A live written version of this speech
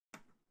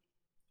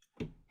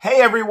Hey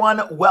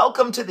everyone,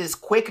 welcome to this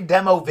quick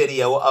demo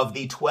video of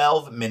the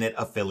 12-minute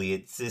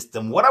affiliate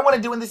system. What I want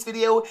to do in this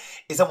video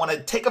is I want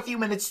to take a few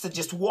minutes to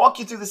just walk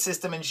you through the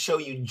system and show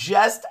you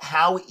just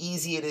how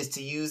easy it is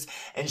to use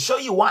and show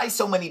you why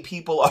so many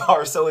people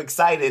are so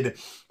excited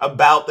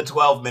about the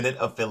 12-minute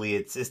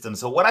affiliate system.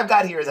 So what I've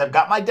got here is I've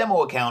got my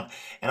demo account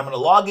and I'm going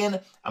to log in.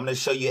 I'm going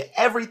to show you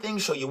everything,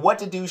 show you what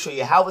to do, show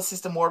you how the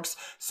system works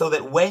so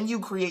that when you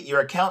create your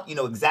account, you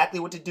know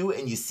exactly what to do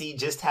and you see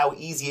just how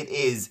easy it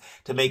is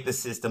to make the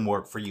system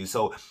work for you.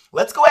 So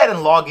let's go ahead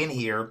and log in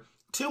here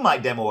to my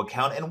demo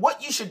account. And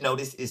what you should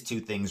notice is two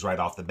things right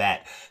off the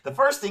bat. The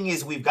first thing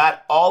is we've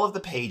got all of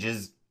the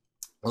pages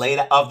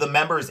of the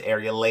members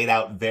area laid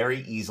out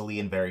very easily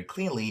and very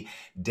cleanly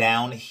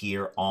down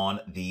here on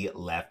the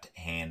left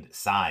hand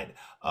side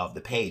of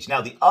the page.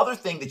 Now, the other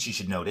thing that you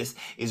should notice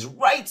is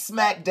right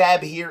smack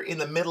dab here in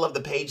the middle of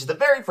the page, the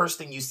very first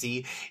thing you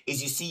see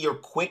is you see your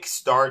quick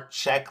start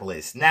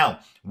checklist. Now,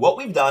 what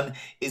we've done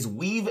is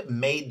we've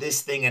made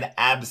this thing an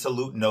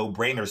absolute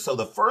no-brainer. So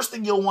the first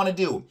thing you'll want to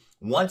do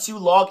once you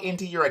log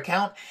into your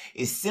account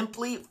is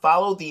simply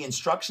follow the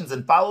instructions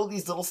and follow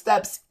these little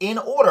steps in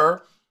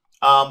order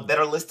that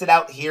are listed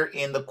out here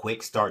in the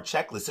quick start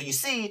checklist. So you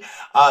see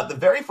the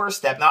very first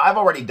step. Now, I've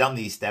already done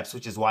these steps,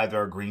 which is why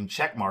there are green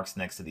check marks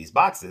next to these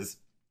boxes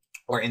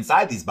or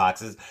inside these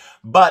boxes.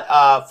 But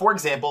for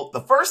example,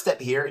 the first step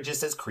here, it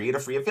just says create a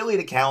free affiliate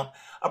account,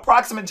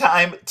 approximate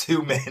time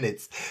 2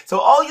 minutes. So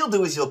all you'll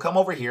do is you'll come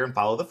over here and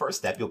follow the first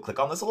step. You'll click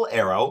on this little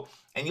arrow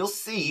and you'll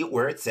see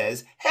where it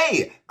says,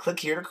 hey,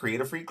 click here to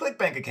create a free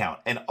ClickBank account.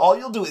 And all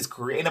you'll do is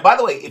create, and by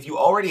the way, if you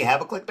already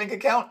have a ClickBank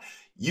account,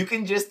 you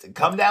can just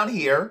come down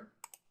here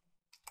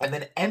and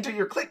then enter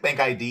your ClickBank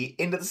ID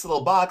into this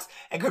little box,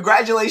 and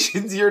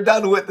congratulations, you're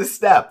done with the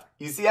step.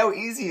 You see how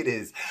easy it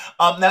is.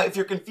 Now, if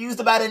you're confused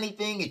about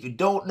anything, if you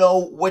don't know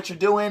what you're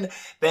doing,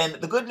 then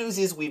the good news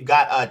is we've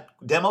got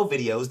demo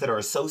videos that are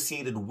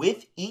associated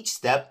with each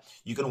step.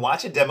 You can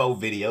watch a demo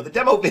video. The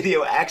demo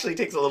video actually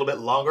takes a little bit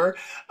longer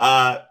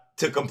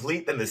to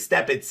complete than the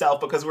step itself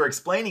because we're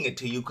explaining it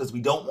to you because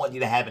we don't want you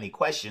to have any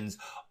questions.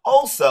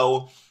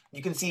 Also,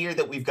 you can see here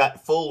that we've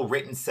got full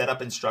written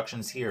setup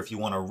instructions here. If you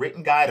want a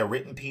written guide, a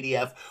written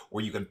PDF,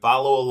 where you can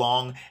follow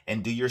along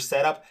and do your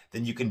setup,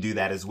 then you can do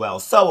that as well.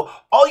 So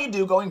all you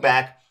do going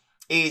back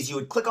is you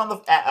would click on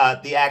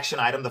the action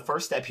item, the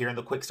first step here in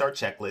the quick start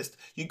checklist.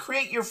 You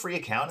create your free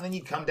account and then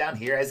you come down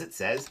here as it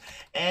says,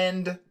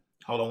 and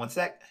hold on one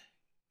sec.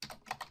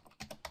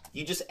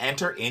 You just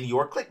enter in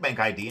your ClickBank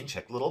ID and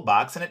check the little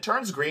box and it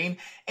turns green.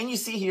 And you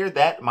see here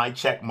that my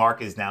check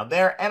mark is now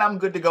there and I'm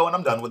good to go and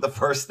I'm done with the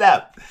first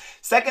step.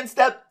 Second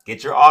step,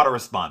 get your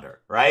autoresponder,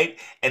 right?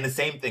 And the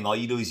same thing, all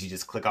you do is you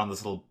just click on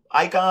this little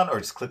icon or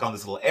just click on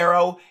this little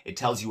arrow. It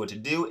tells you what to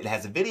do. It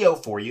has a video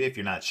for you if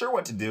you're not sure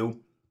what to do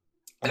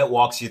and it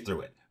walks you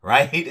through it,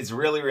 right? It's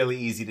really, really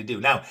easy to do.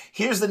 Now,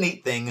 here's the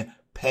neat thing,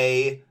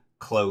 pay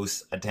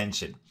close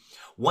attention.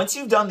 Once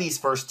you've done these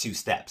first two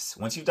steps,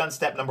 once you've done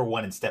step number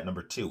 1 and step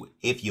number 2,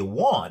 if you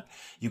want,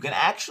 you can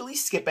actually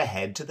skip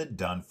ahead to the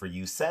done for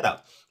you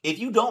setup. If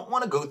you don't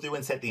want to go through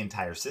and set the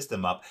entire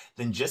system up,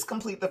 then just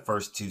complete the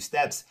first 2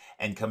 steps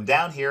and come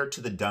down here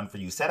to the done for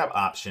you setup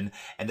option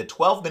and the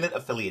 12-minute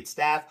affiliate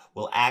staff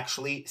will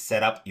actually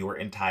set up your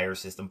entire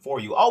system for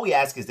you. All we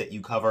ask is that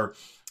you cover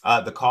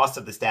the cost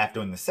of the staff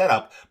doing the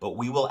setup, but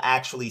we will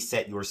actually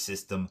set your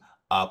system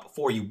up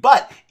for you.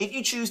 But if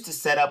you choose to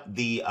set up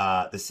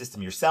the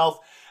system yourself,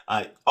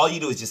 all you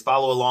do is just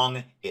follow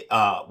along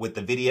with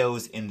the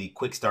videos in the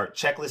quick start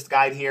checklist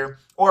guide here,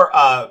 or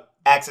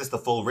access the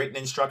full written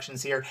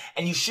instructions here,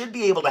 and you should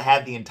be able to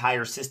have the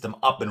entire system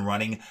up and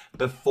running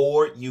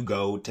before you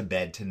go to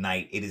bed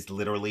tonight. It is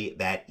literally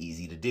that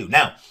easy to do.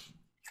 Now,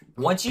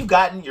 once you've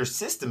gotten your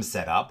system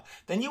set up,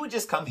 then you would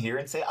just come here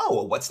and say, oh,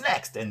 well, what's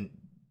next? And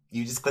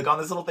you just click on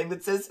this little thing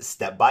that says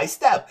step by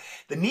step.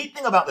 The neat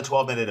thing about the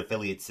 12-minute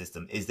affiliate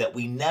system is that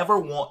we never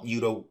want you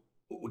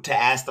to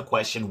ask the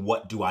question,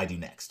 what do I do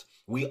next?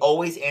 We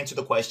always answer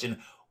the question,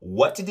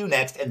 what to do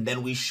next, and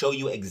then we show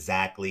you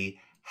exactly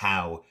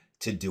how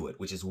to do it,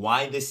 which is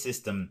why this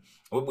system,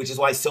 which is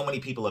why so many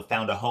people have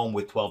found a home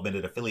with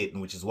 12-minute affiliate,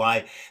 and which is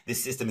why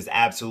this system is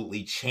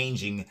absolutely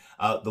changing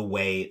the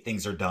way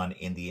things are done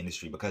in the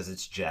industry, because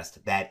it's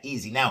just that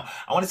easy. Now,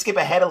 I want to skip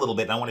ahead a little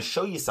bit, and I want to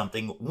show you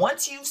something.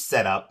 Once you've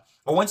set up,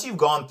 or once you've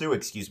gone through,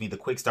 the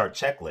quick start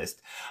checklist,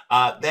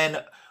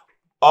 then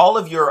all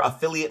of your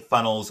affiliate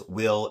funnels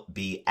will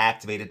be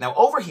activated. Now,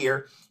 over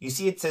here, you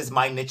see it says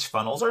My Niche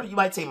Funnels, or you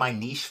might say My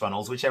Niche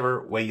Funnels,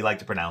 whichever way you like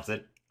to pronounce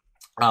it.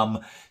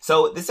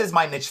 So this is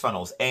My Niche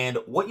Funnels. And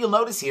what you'll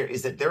notice here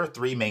is that there are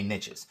 3 main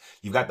niches.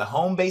 You've got the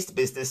home-based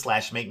business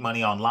 / make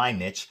money online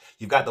niche.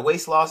 You've got the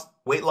weight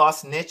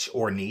loss niche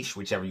or niche,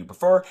 whichever you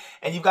prefer.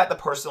 And you've got the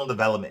personal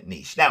development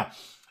niche. Now,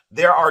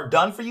 there are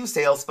done for you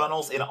sales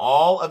funnels in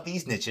all of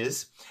these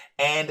niches.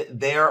 and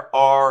there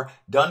are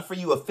done for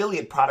you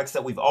affiliate products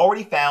that we've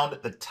already found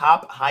the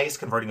top highest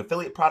converting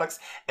affiliate products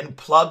and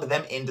plugged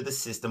them into the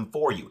system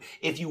for you.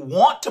 If you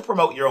want to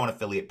promote your own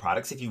affiliate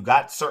products, if you've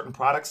got certain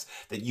products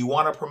that you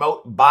want to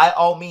promote, by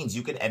all means,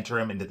 you can enter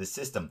them into the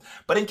system.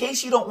 But in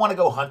case you don't want to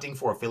go hunting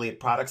for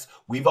affiliate products,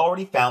 we've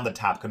already found the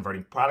top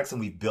converting products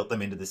and we've built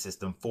them into the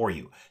system for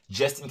you.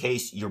 Just in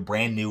case you're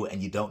brand new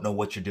and you don't know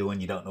what you're doing,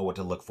 you don't know what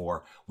to look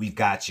for, we've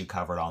got you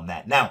covered on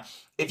that. Now,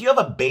 if you have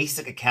a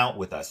basic account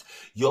with us,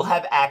 you'll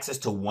have access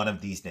to one of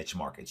these niche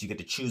markets. You get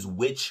to choose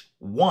which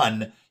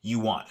one you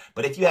want.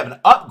 But if you have an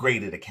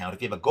upgraded account,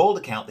 if you have a gold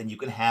account, then you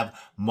can have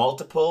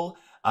multiple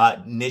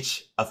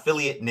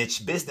affiliate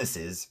niche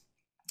businesses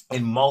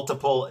in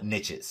multiple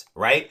niches,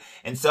 right?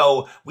 And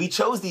so we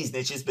chose these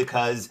niches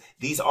because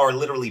these are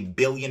literally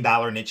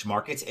billion-dollar niche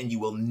markets and you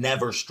will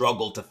never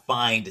struggle to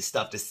find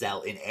stuff to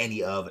sell in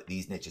any of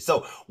these niches.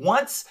 So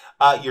once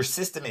your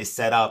system is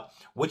set up,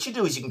 what you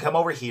do is you can come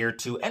over here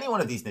to any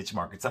one of these niche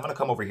markets. I'm going to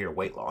come over here to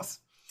weight loss.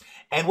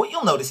 And what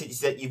you'll notice is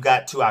that you've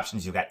got two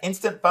options. You've got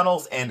instant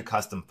funnels and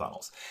custom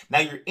funnels. Now,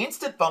 your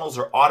instant funnels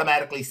are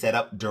automatically set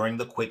up during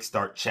the quick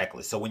start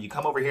checklist. So when you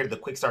come over here to the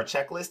quick start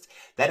checklist,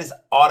 that is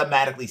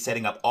automatically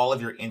setting up all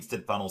of your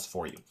instant funnels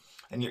for you.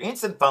 And your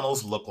instant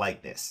funnels look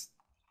like this.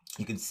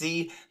 You can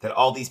see that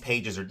all these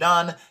pages are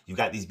done. You've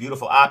got these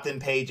beautiful opt-in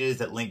pages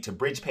that link to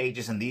bridge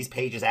pages, and these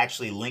pages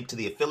actually link to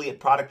the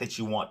affiliate product that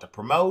you want to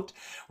promote,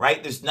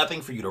 right? There's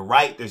nothing for you to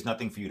write. There's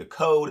nothing for you to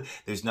code.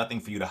 There's nothing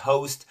for you to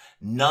host.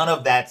 None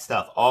of that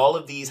stuff. All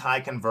of these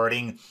high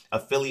converting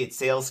affiliate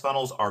sales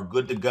funnels are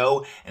good to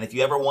go. And if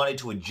you ever wanted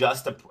to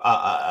adjust a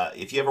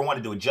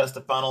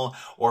funnel,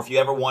 or if you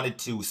ever wanted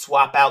to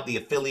swap out the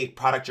affiliate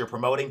product you're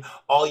promoting,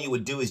 all you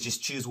would do is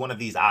just choose one of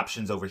these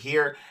options over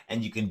here,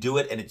 and you can do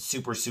it, and it's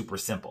super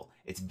simple.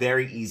 It's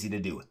very easy to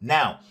do.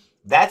 Now,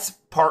 that's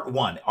part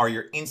one, are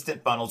your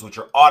instant funnels, which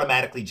are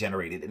automatically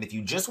generated. And if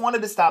you just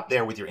wanted to stop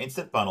there with your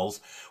instant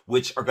funnels,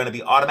 which are going to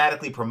be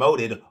automatically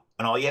promoted,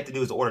 and all you have to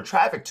do is order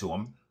traffic to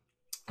them,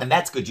 and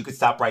that's good. You could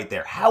stop right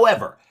there.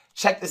 However,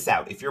 check this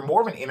out. If you're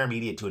more of an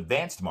intermediate to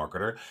advanced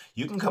marketer,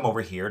 you can come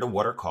over here to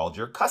what are called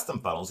your custom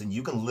funnels, and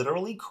you can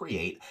literally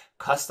create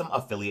custom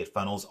affiliate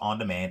funnels on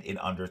demand in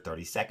under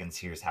 30 seconds.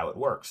 Here's how it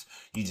works.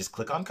 You just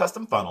click on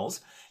custom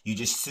funnels. You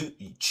just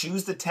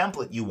choose the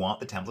template you want.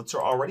 The templates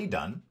are already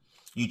done.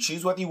 You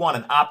choose whether you want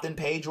an opt-in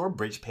page or a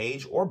bridge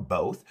page or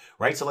both,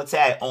 right? So let's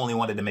say I only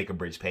wanted to make a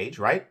bridge page,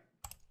 right?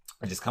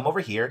 I just come over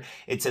here.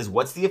 It says,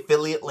 what's the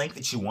affiliate link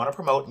that you want to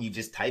promote? And you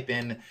just type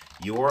in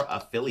your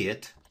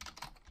affiliate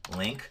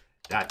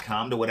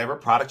link.com to whatever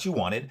product you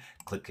wanted.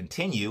 Click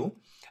continue.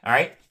 All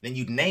right. Then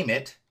you'd name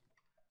it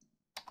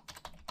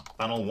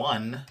funnel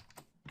 1.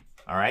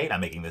 All right.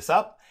 I'm making this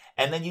up.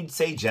 And then you'd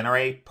say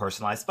generate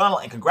personalized funnel.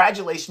 And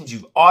congratulations,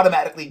 you've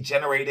automatically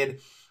generated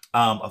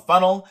a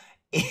funnel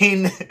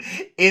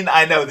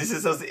I know this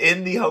is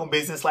in the home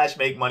business /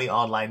 make money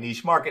online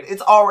niche market.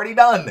 It's already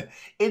done.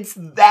 It's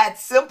that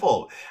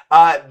simple.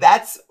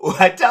 That's what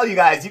I tell you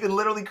guys. You can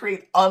literally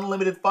create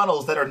unlimited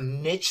funnels that are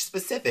niche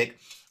specific.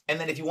 And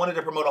then if you wanted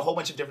to promote a whole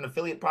bunch of different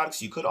affiliate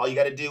products, you could. All you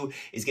got to do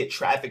is get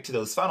traffic to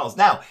those funnels.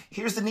 Now,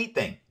 here's the neat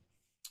thing.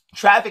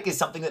 Traffic is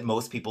something that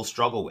most people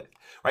struggle with,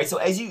 right? So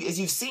as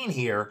you've seen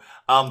here,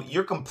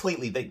 you're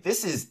completely,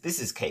 this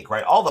is cake,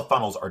 right? All the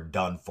funnels are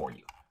done for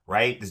you,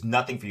 right? There's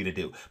nothing for you to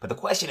do. But the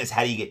question is,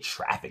 how do you get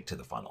traffic to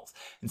the funnels?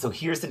 And so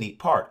here's the neat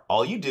part.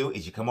 All you do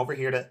is you come over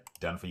here to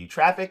done for you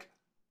traffic,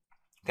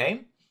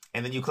 okay?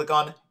 And then you click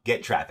on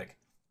get traffic.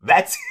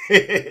 That's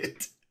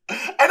it.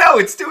 I know,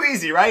 it's too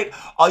easy, right?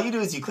 All you do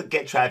is you click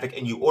get traffic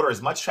and you order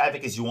as much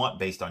traffic as you want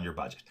based on your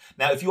budget.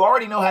 Now, if you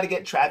already know how to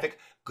get traffic,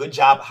 good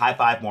job, high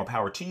five, more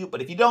power to you.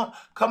 But if you don't,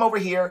 come over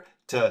here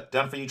to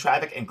done for you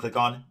traffic and click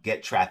on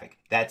get traffic.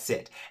 That's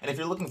it. And if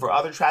you're looking for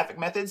other traffic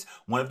methods,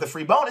 one of the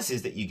free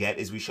bonuses that you get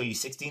is we show you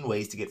 16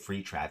 ways to get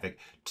free traffic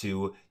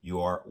to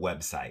your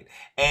website.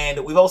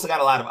 And we've also got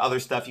a lot of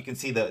other stuff. You can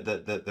see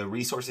the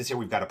resources here.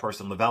 We've got a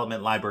personal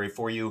development library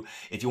for you.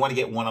 If you want to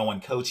get one-on-one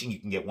coaching, you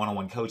can get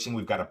one-on-one coaching.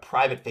 We've got a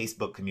private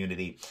Facebook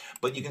community.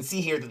 But you can see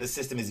here that the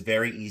system is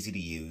very easy to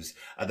use.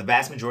 The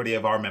vast majority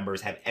of our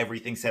members have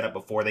everything set up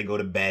before they go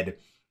to bed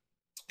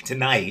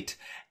tonight,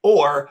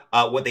 or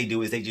what they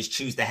do is they just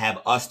choose to have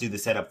us do the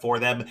setup for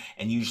them.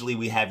 And usually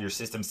we have your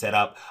system set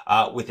up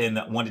within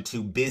 1 to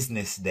 2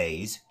 business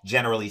days,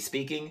 generally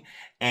speaking.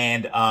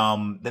 And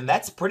then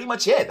that's pretty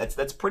much it.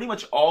 That's pretty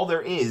much all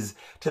there is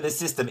to the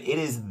system. It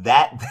is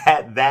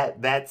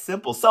that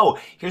simple. So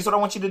here's what I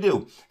want you to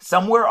do.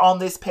 Somewhere on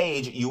this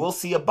page, you will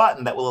see a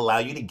button that will allow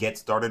you to get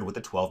started with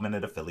the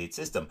 12-minute affiliate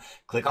system.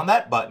 Click on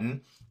that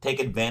button. Take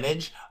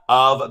advantage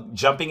of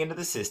jumping into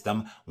the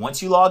system.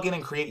 Once you log in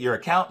and create your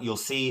account, you'll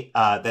see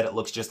that it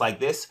looks just like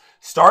this.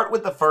 Start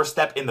with the first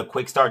step in the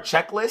quick start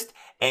checklist,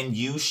 and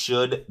you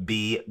should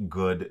be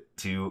good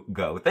to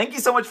go. Thank you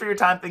so much for your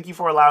time. Thank you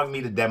for allowing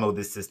me to demo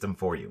this system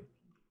for you.